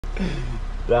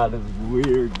That is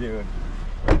weird, dude.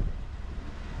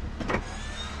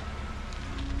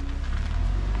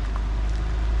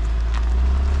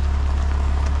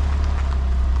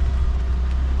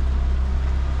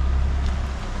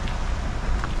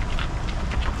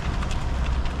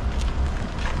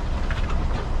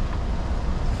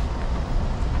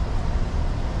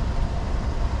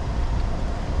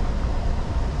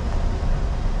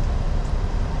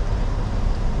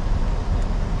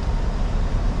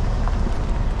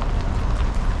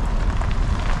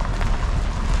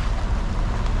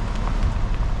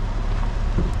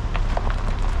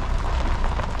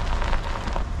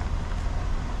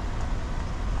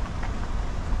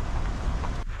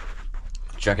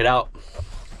 Check it out.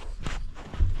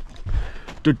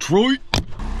 Detroit.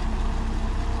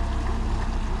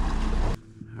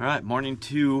 All right, morning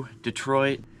to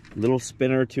Detroit. Little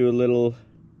spinner to a little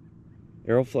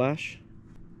arrow flash.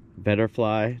 Better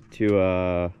fly to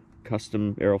a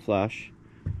custom arrow flash.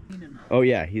 Oh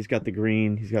yeah, he's got the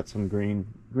green. He's got some green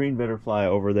better fly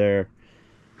over there.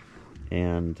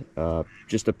 And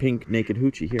just a pink naked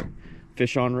hoochie here.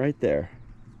 Fish on right there.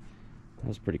 That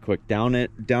was pretty quick.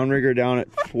 Downrigger down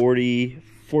at 40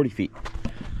 feet.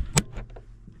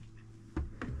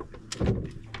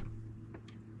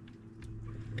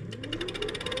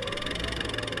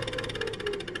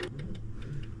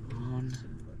 On,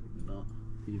 no,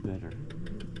 be better.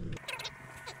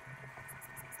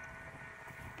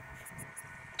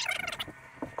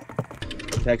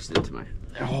 Text it to my.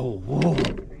 Oh, whoa!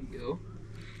 There you go.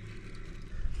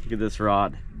 Look at this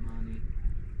rod.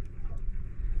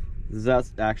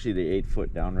 That's actually the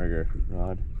 8-foot downrigger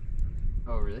rod.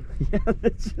 Oh, really? Yeah,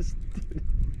 that's just... Dude.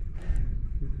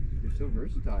 They're so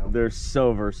versatile. They're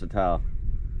so versatile.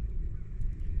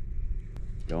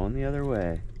 Going the other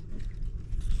way.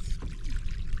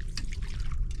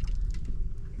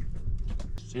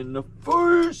 In the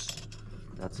face!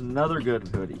 That's another good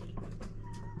hoodie.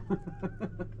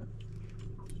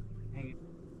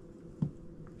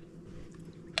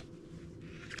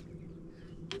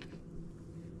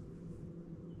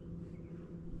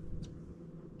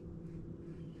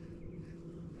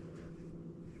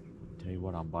 Tell you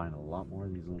what, I'm buying a lot more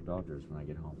of these little Dodgers when I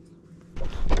get home.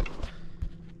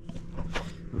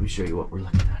 Let me show you what we're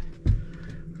looking at.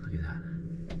 Look at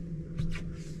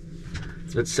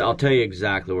that. I'll tell you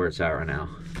exactly where it's at right now.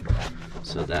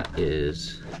 So that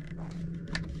is...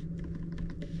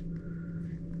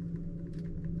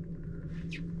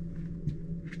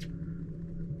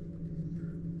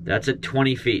 That's at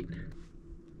 20 feet.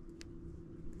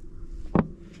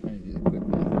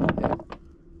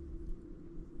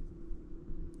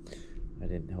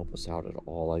 Didn't help us out at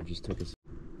all. I just took us.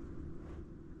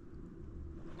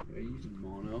 Are you using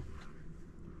mono?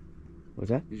 What's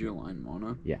that? Is your line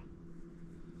mono? Yeah.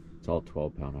 It's all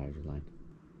 12-pound hyzer line.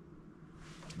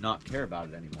 Not care about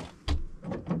it anymore.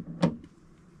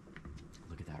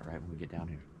 Look at that right when we get down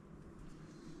here.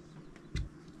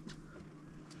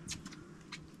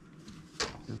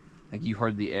 Like you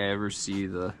hardly ever see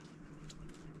the.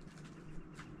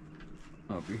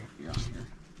 Oh, you're on here.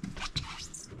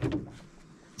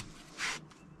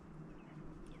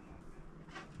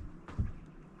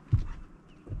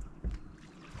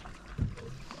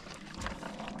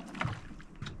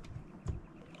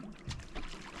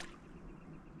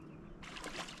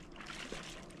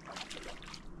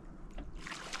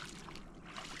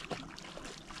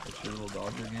 Your little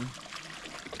Dodger again?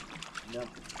 Yep.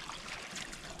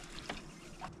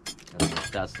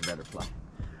 That's the better fly.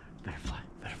 Better fly.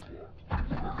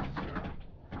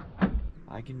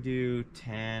 I can do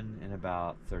 10 in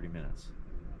about 30 minutes.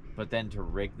 But then to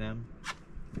rig them,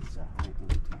 it's a whole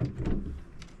time.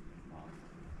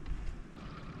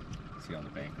 See on the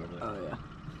bank over there? Oh,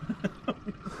 yeah.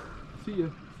 See ya.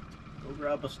 Go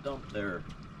grab a stump there.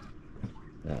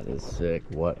 That is sick.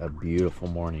 What a beautiful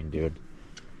morning, dude.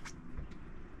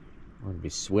 We're gonna be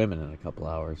swimming in a couple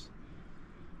hours.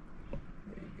 There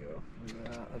you go. Look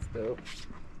at that. That's dope.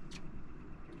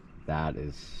 That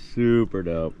is super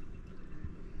dope.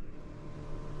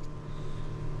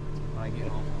 When I get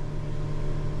home.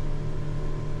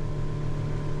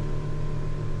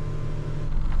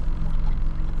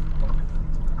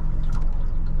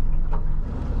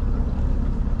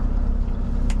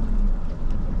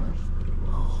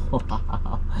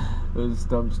 Wow. Those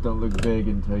stumps don't look big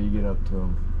until you get up to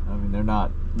them. I mean, they're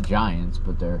not giants,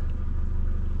 but they're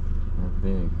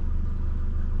big.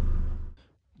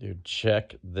 Dude,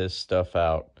 check this stuff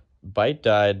out. Bite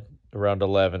died around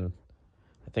 11.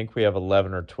 I think we have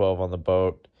 11 or 12 on the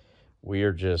boat. We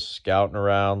are just scouting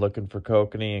around looking for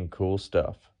kokanee and cool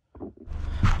stuff.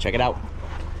 Check it out.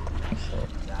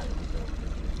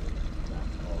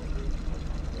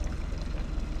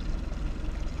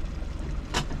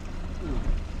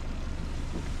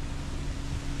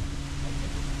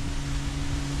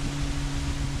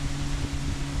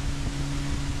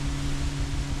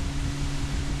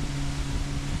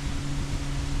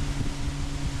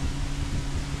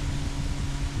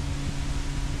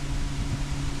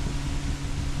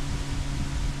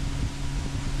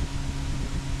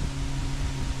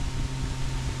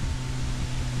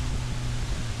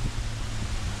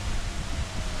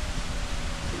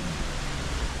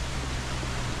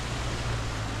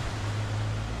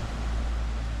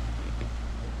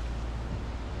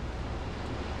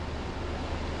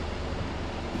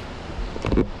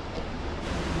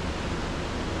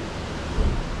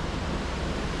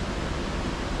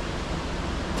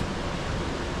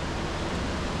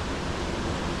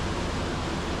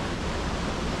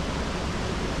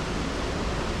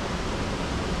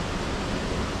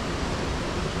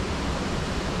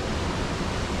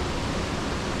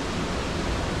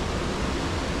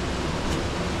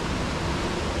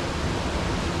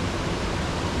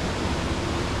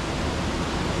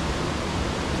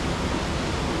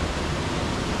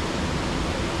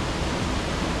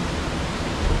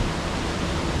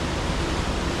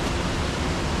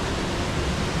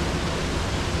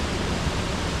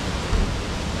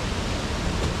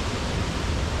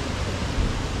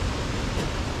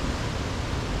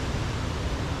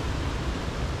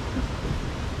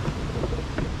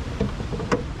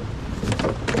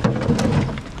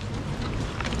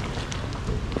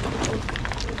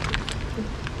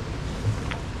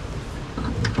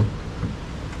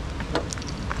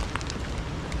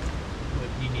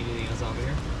 this over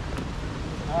here?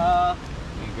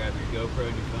 You grab your GoPro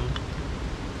and your phone?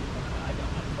 I got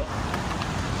my phone.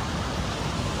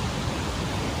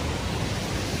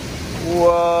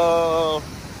 Whoa!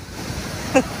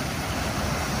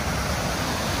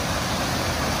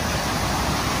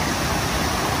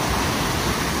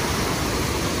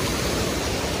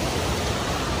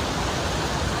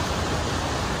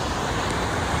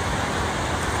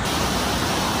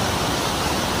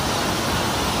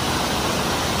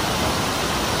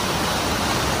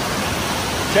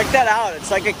 Check that out.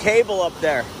 It's like a cable up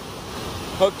there,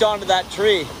 hooked onto that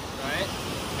tree. Right?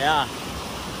 Yeah.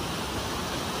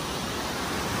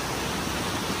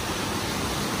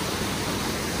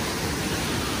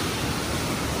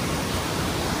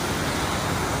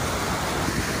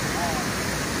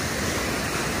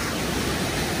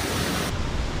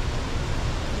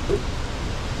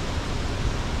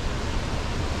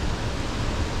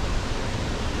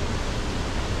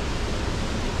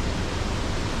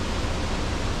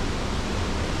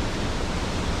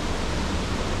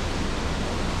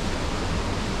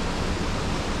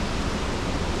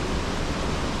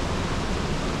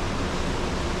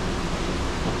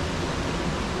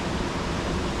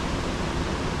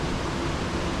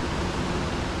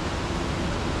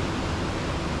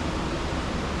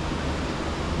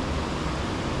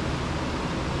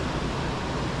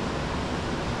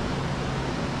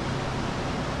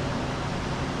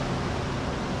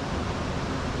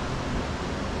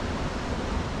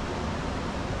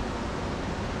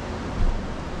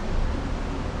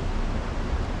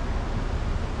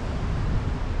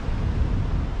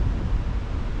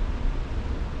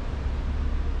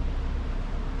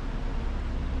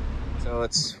 So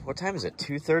it's, what time is it?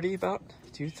 2:30 about?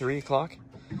 3 o'clock?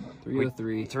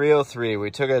 3:03. 3:03.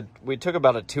 We took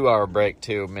about a 2-hour break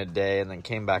too, midday, and then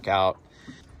came back out.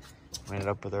 We ended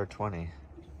up with our 20.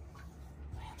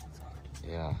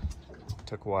 Yeah.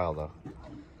 Took a while though.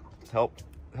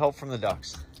 Help from the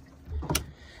ducks.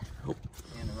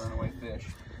 And a runaway fish.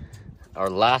 Our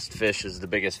last fish is the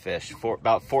biggest fish,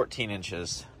 about 14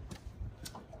 inches.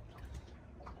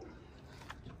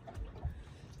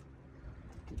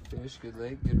 Good fish, good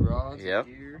lake, good rods. Yep.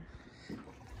 Good gear.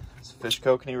 It's fish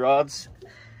kokanee rods.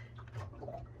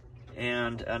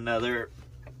 And another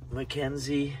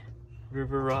Mackenzie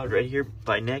river rod right here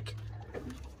by Nick.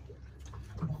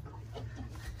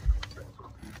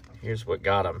 Here's what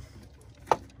got him.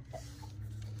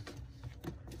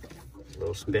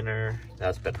 Little spinner,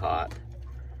 that's been hot.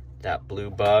 That blue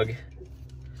bug,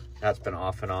 that's been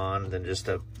off and on. Then just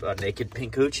a naked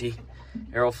pink hoochie.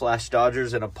 Arrow Flash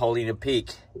Dodgers and a Paulina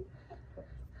Peak.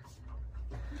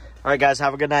 All right, guys,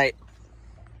 have a good night.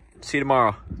 See you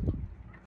tomorrow.